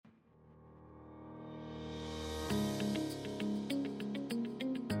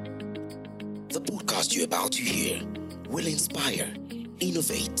podcast you're about to hear will inspire,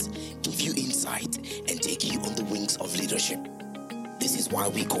 innovate, give you insight, and take you on the wings of leadership. This is why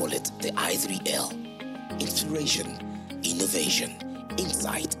we call it the I3L. Inspiration, innovation,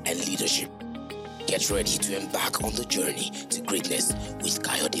 insight, and leadership. Get ready to embark on the journey to greatness with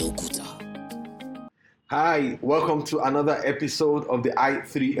Kayode Okuta. Hi, welcome to another episode of the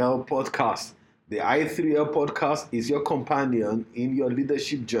I3L podcast. The I3L podcast is your companion in your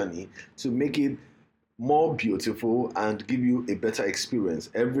leadership journey to make it more beautiful and give you a better experience.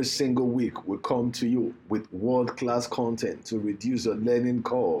 Every single week we come to you with world-class content to reduce your learning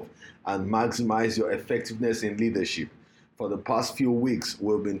curve and maximize your effectiveness in leadership. For the past few weeks,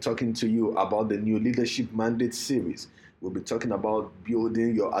 we've been talking to you about the new Leadership Mandate series. We've been talking about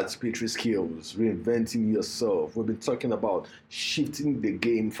building your anticipatory skills, reinventing yourself. We've been talking about shifting the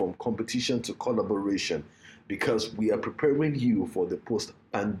game from competition to collaboration because we are preparing you for the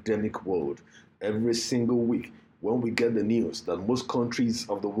post-pandemic world. Every single week, when we get the news that most countries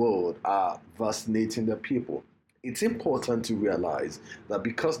of the world are vaccinating their people, it's important to realize that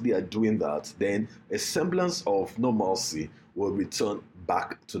because they are doing that, then a semblance of normalcy will return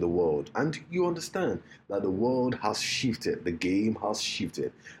back to the world. And you understand that the world has shifted, the game has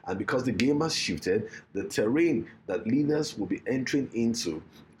shifted. And because the game has shifted, the terrain that leaders will be entering into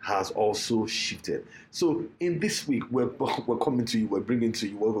has also shifted. So in this week, we're coming to you, we're bringing to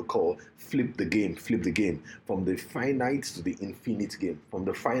you what we call flip the game, from the finite to the infinite game,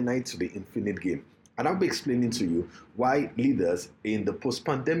 And I'll be explaining to you why leaders in the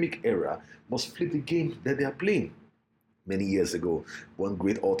post-pandemic era must flip the game that they are playing. Many years ago, one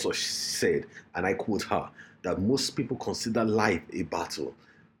great author said, and I quote her, that most people consider life a battle,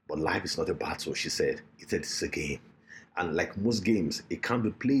 but life is not a battle, she said. It's a game. And like most games, it can't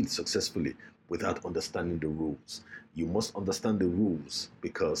be played successfully without understanding the rules. You must understand the rules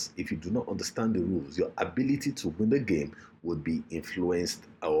because if you do not understand the rules, your ability to win the game would be influenced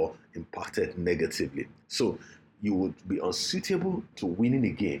or impacted negatively. So you would be unsuitable to winning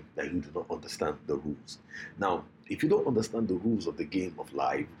a game that you do not understand the rules. Now, if you don't understand the rules of the game of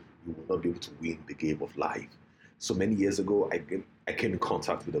life, you will not be able to win the game of life. So many years ago, I came in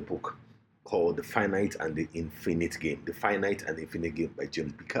contact with a book called The Finite and the Infinite Game. The Finite and the Infinite Game by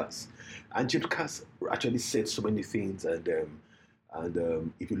James Picasso. And James Picasso actually said so many things, and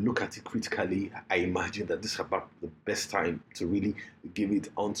if you look at it critically, I imagine that this is about the best time to really give it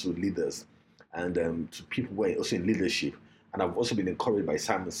onto leaders and to people who are also in leadership. And I've also been encouraged by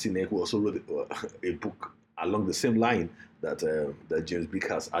Simon Sinek, who also wrote a book along the same line that James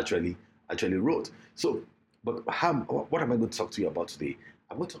Picasso actually wrote. So, but what am I going to talk to you about today?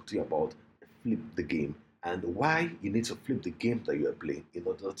 I'm going to talk to you about flip the game and why you need to flip the game that you are playing in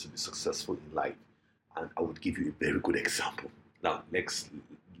order to be successful in life. And I would give you a very good example. Now, next,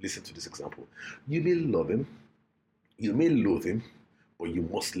 listen to this example. You may love him, you may loathe him, but you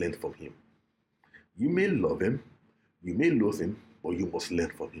must learn from him. You may love him, you may loathe him, but you must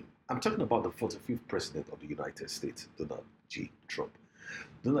learn from him. I'm talking about the 45th President of the United States, Donald J. Trump.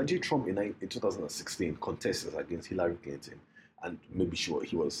 Donald J. Trump in 2016 contested against Hillary Clinton, and maybe sure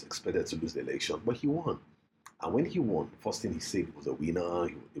he was expected to lose the election, but he won. And when he won, first thing he said he was a winner.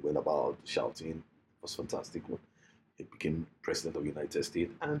 He went about shouting. It was fantastic. He became president of the United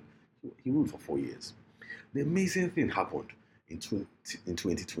States, and he ruled for 4 years. The amazing thing happened in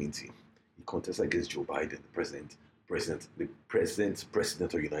 2020. He contested against Joe Biden, the president of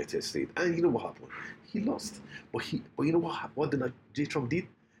the United States. And you know what happened? He lost. But you know what Donald J. Trump did?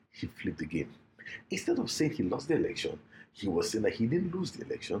 He flipped the game. Instead of saying he lost the election, he was saying that he didn't lose the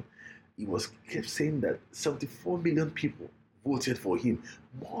election. He kept saying that 74 million people voted for him,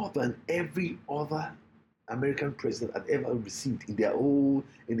 more than every other American president had ever received in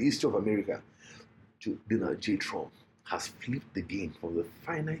the history of America. Donald J. Trump has flipped the game from the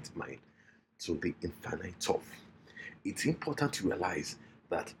finite mind to the infinite tough. It's important to realize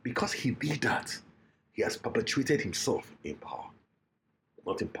that because he did that, he has perpetuated himself in power.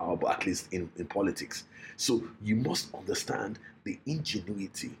 Not in power, but at least in politics. So you must understand the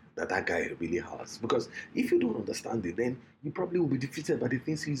ingenuity that guy really has. Because if you don't understand it, then you probably will be defeated by the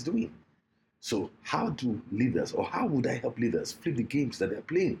things he's doing. So how do leaders, or how would I help leaders flip the games that they're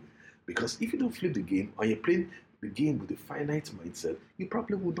playing? Because if you don't flip the game, or you're playing the game with a finite mindset, you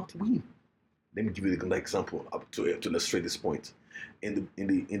probably will not win. Let me give you an example to illustrate this point. In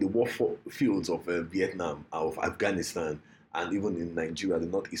the war fields of Vietnam, of Afghanistan, and even in Nigeria, the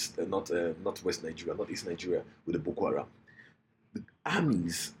northwest Nigeria, northeast Nigeria, with the Boko Haram, the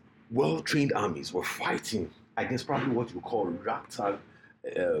armies, well-trained armies, were fighting against probably what you call ragtag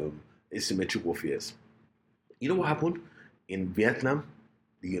asymmetric warfare. You know what happened? In Vietnam,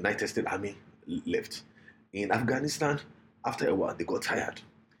 the United States Army left. In Afghanistan, after a while, they got tired.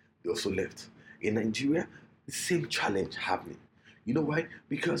 They also left. In Nigeria, the same challenge happening. You know why?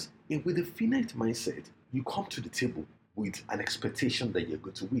 Because with a finite mindset, you come to the table with an expectation that you're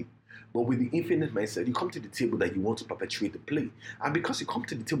going to win. But with the infinite mindset, you come to the table that you want to perpetuate the play. And because you come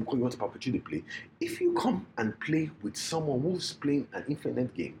to the table because you want to perpetuate the play, if you come and play with someone who's playing an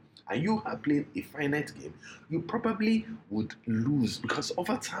infinite game and you are playing a finite game, you probably would lose because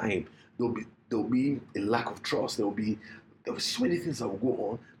over time there'll be a lack of trust. There'll be so many things that will go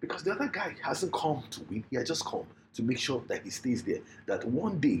on because the other guy hasn't come to win. He has just come to make sure that he stays there. That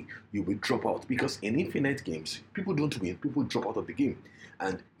one day you will drop out because in infinite games, people don't win. People drop out of the game.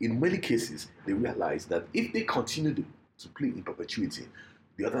 And in many cases, they realize that if they continue to play in perpetuity,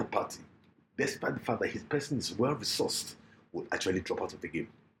 the other party, despite the fact that his person is well resourced, will actually drop out of the game.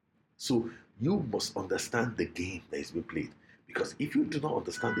 So you must understand the game that is being played. Because if you do not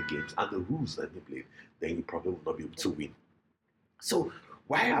understand the games and the rules that are being played, then you probably will not be able to win. So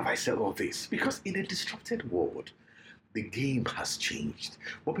why have I said all this? Because in a disrupted world, the game has changed.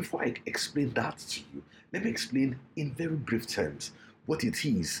 But before I explain that to you, let me explain in very brief terms what it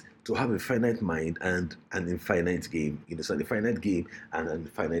is to have a finite mind and an infinite game. So a finite game and an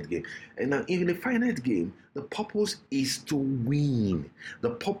infinite game. And now in a finite game, the purpose is to win.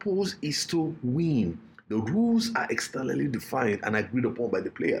 The purpose is to win. The rules are externally defined and agreed upon by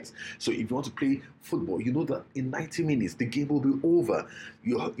the players. So if you want to play football, you know that in 90 minutes, the game will be over.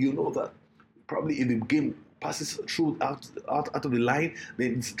 You know that probably if the game passes through out of the line,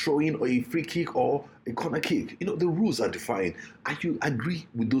 then it's throw-in or a free kick or a corner kick. The rules are defined and you agree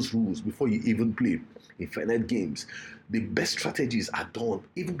with those rules before you even play. In finite games, the best strategies are done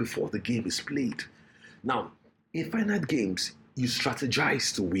even before the game is played. Now, in finite games, you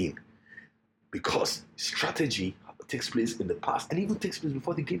strategize to win because strategy takes place in the past and even takes place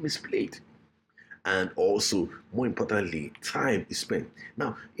before the game is played. And also, more importantly, time is spent.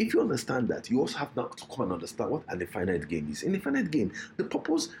 Now, if you understand that, you also have now to come and understand what an infinite game is. In a finite game, the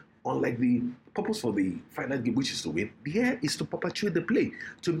purpose, unlike the purpose for the finite game, which is to win, here is to perpetuate the play,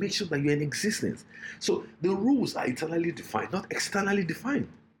 to make sure that you're in existence. So the rules are internally defined, not externally defined.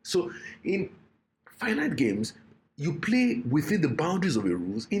 So in finite games, you play within the boundaries of your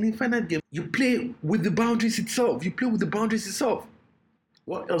rules. In infinite games, you play with the boundaries itself. You play with the boundaries itself.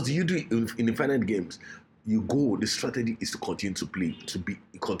 What else do you do in infinite games? The strategy is to continue to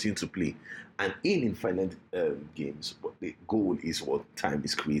play, and in infinite games, the goal is what time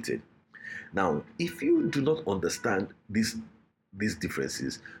is created. Now, if you do not understand these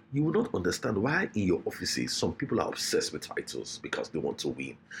differences, you will not understand why in your offices some people are obsessed with titles because they want to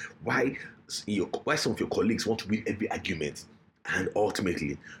win. Why some of your colleagues want to win every argument, and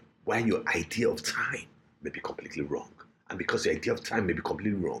ultimately, why your idea of time may be completely wrong. And because the idea of time may be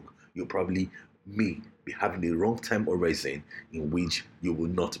completely wrong, you probably may be having the wrong time horizon in which you will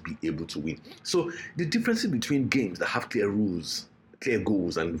not be able to win. So the difference between games that have clear rules, clear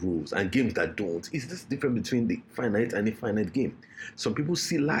goals and rules, and games that don't is this difference between the finite and infinite game. Some people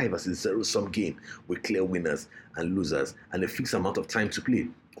see life as a zero-sum game with clear winners and losers and a fixed amount of time to play.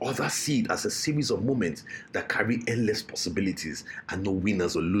 Others see it as a series of moments that carry endless possibilities and no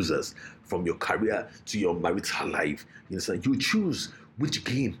winners or losers. From your career to your marital life, you choose which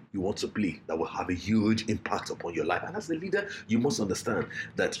game you want to play that will have a huge impact upon your life. And as the leader, you must understand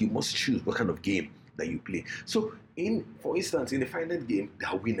that you must choose what kind of game that you play. So, for instance, in a finite game, there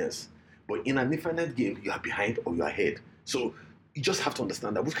are winners. But in an infinite game, you are behind or you are ahead. So you just have to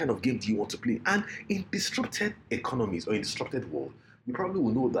understand that which kind of game do you want to play. And in disrupted economies or in disrupted world, you probably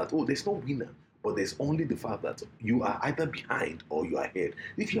will know that, there's no winner, but there's only the fact that you are either behind or you are ahead.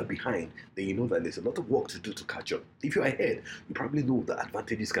 If you are behind, then you know that there's a lot of work to do to catch up. If you're ahead, you probably know that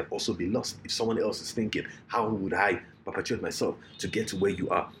advantages can also be lost. If someone else is thinking, how would I perpetuate myself to get to where you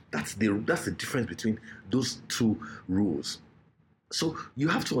are? That's the difference between those two rules. So you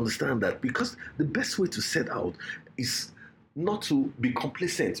have to understand that, because the best way to set out is not to be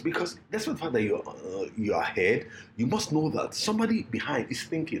complacent, because that's the fact that you're ahead. You must know that somebody behind is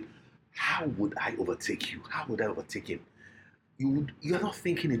thinking, how would I overtake you? How would I overtake him? You're not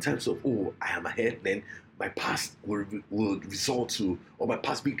thinking in terms of, I am ahead, then my past will result to, or my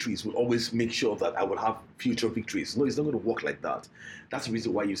past victories will always make sure that I will have future victories. No, it's not going to work like that. That's the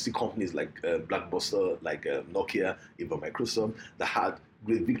reason why you see companies like Blockbuster, like Nokia, even Microsoft, that had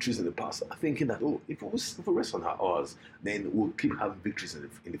great victories in the past, are thinking that, if we rest on our oars, then we'll keep having victories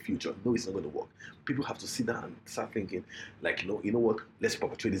in the future. No, it's not going to work. People have to sit down and start thinking, like, you know what, let's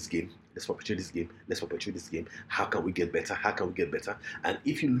perpetuate this game. Let's perpetuate this game. Let's perpetuate this game. How can we get better? How can we get better? And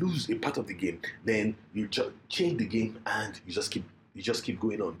if you lose a part of the game, then you just change the game and you just keep You just keep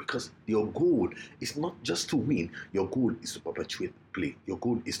going on because your goal is not just to win. Your goal is to perpetuate play. Your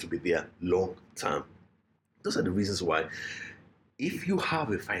goal is to be there long term. Those are the reasons why, if you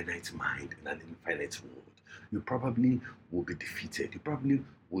have a finite mind in an infinite world, you probably will be defeated. You probably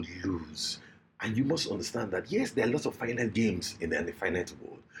will lose. And you must understand that, yes, there are lots of finite games in an infinite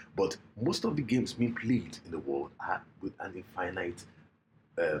world, but most of the games being played in the world are with an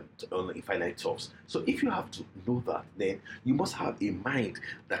on infinite turfs. So if you have to know that, then you must have a mind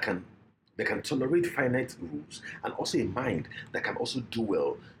that can tolerate finite rules, and also a mind that can also do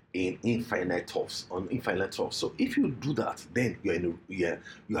well in infinite turfs on infinite turfs. So if you do that, then you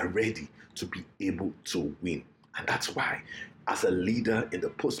are ready to be able to win. And that's why, as a leader in the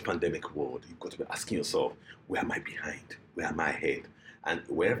post-pandemic world, you've got to be asking yourself, where am I behind? Where am I ahead? And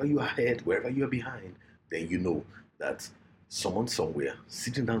wherever you are ahead, wherever you are behind, then you know that someone somewhere,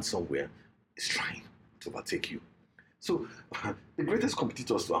 sitting down somewhere, is trying to overtake you. So the greatest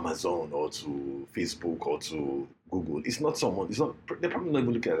competitors to Amazon or to Facebook or to Google is not someone, they're probably not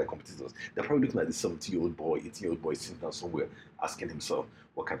even looking at their competitors. They're probably looking at the 70-year-old boy, 18-year-old boy sitting down somewhere asking himself,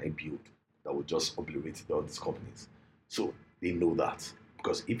 what can I build that will just obliterate all these companies? So they know that.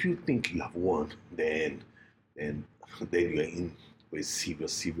 Because if you think you have won, then you're in a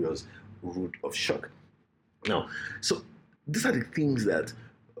serious root of shock. Now, so these are the things that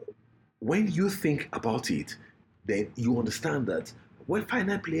when you think about it, then you understand that when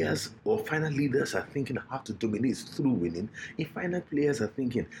finite players or finite leaders are thinking how to dominate through winning, infinite players are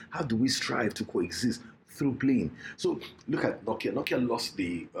thinking how do we strive to coexist through playing. So look at Nokia. Nokia lost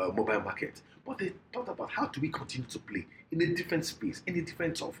the mobile market, but they thought about how do we continue to play in a different space, in a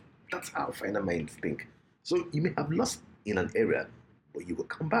different turf. That's how finite minds think. So you may have lost in an area, but you will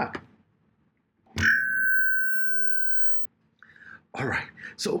come back. All right.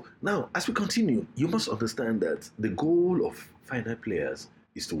 So now, as we continue, you must understand that the goal of finite players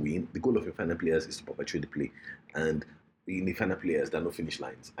is to win. The goal of infinite players is to perpetuate the play. And in infinite players, there are no finish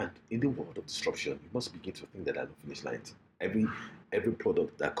lines. And in the world of disruption, you must begin to think that there are no finish lines. Every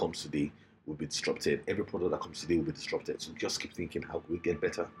product that comes today will be disrupted. Every product that comes today will be disrupted. So just keep thinking, how can we get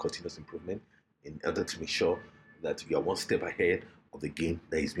better, continuous improvement, in order to make sure that you are one step ahead of the game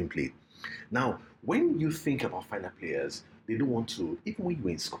that is being played. Now, when you think about finite players, they don't want to, even when you were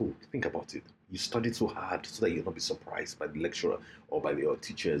in school, think about it. You studied so hard so that you'll not be surprised by the lecturer or by your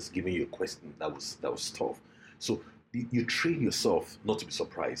teachers giving you a question that was tough. So you train yourself not to be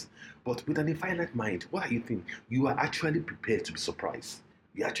surprised. But with an infinite mind, what are you thinking? You are actually prepared to be surprised.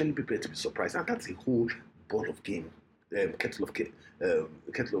 You're actually prepared to be surprised. And that's a whole ball of game. Kettle of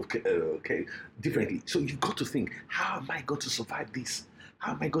differently. So you've got to think, how am I going to survive this?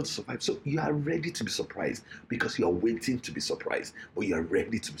 How am I going to survive? So you are ready to be surprised because you are waiting to be surprised, but you are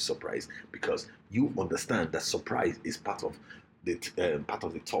ready to be surprised because you understand that surprise is part of the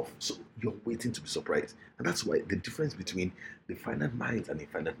tough. So you're waiting to be surprised, and that's why the difference between the finite mind and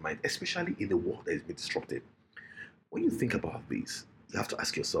infinite mind, especially in a world that is being disrupted. When you think about this, you have to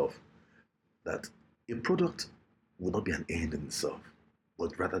ask yourself that a product will not be an end in itself,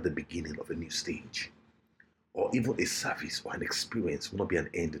 but rather the beginning of a new stage. Or even a service or an experience will not be an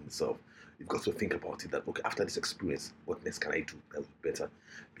end in itself. You've got to think about it that, okay, after this experience, what next can I do that will be better?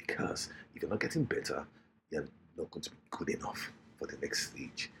 Because if you're not getting better, you're not going to be good enough for the next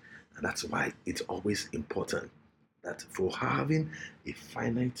stage. And that's why it's always important that for having a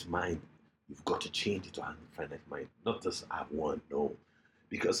finite mind, you've got to change it to an infinite mind. Not just have one, no.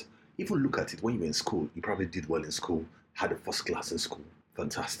 Because if you look at it, when you were in school, you probably did well in school, had a first class in school,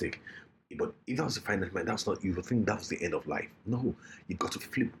 fantastic. But if that was a finite mind, that's not, you would think that was the end of life. No, you've got to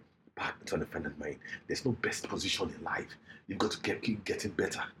flip back into an infinite mind. There's no best position in life. You've got to keep getting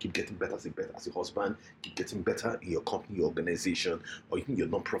better as a husband, keep getting better in your company, your organization, or even your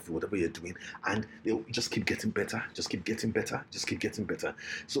non-profit, whatever you're doing, and they'll just keep getting better, just keep getting better.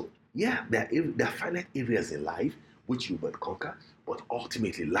 So yeah, there are finite areas in life which you might conquer, but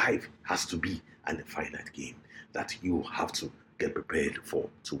ultimately life has to be an infinite game that you have to get prepared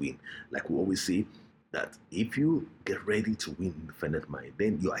to win. Like we always say, that if you get ready to win in the finite mind,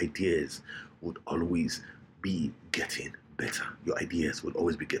 then your ideas would always be getting better. Your ideas will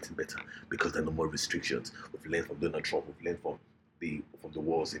always be getting better because there are no more restrictions. We've learned from Donald Trump, we've learned from the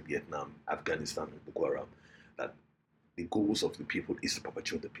wars in Vietnam, Afghanistan, and Boko Haram, that the goals of the people is to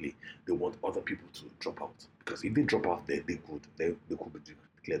perpetuate the play. They want other people to drop out because if they drop out, they could be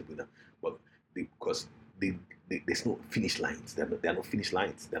declared winner. But because there's no finish lines. There are no finish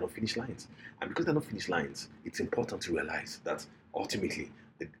lines. And because there are no finish lines, it's important to realize that ultimately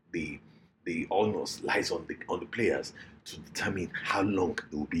the onus lies on the players to determine how long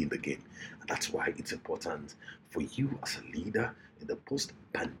they will be in the game. And that's why it's important for you as a leader in the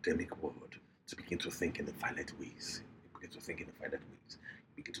post-pandemic world to begin to think in the finite ways. You begin to think in the finite ways.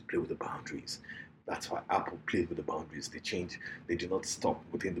 You begin to play with the boundaries. That's why Apple played with the boundaries. They changed. They did not stop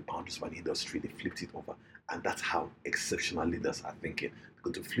within the boundaries of an industry. They flipped it over. And that's how exceptional leaders are thinking.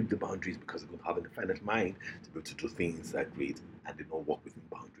 They're going to flip the boundaries because they're going to have an infinite mind to be able to do things that are great and they don't work within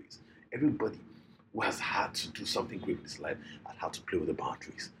boundaries. Everybody who has had to do something great in his life has had to play with the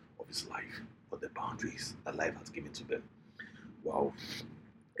boundaries of his life, or the boundaries that life has given to them. Come.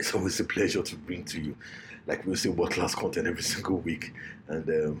 It's always a pleasure to bring to you, like we say, world-class content every single week.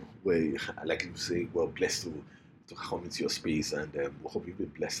 And we're, like you say, we're blessed to come into your space, and we hope you've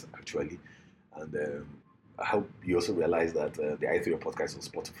been blessed, actually. And I hope you also realize that the i3 podcast on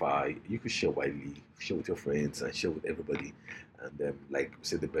Spotify, you could share widely, share with your friends, and share with everybody. And like we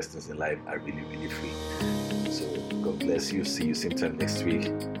say, the best things in life are really, really free. So God bless you. See you same time next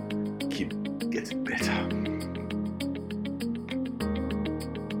week.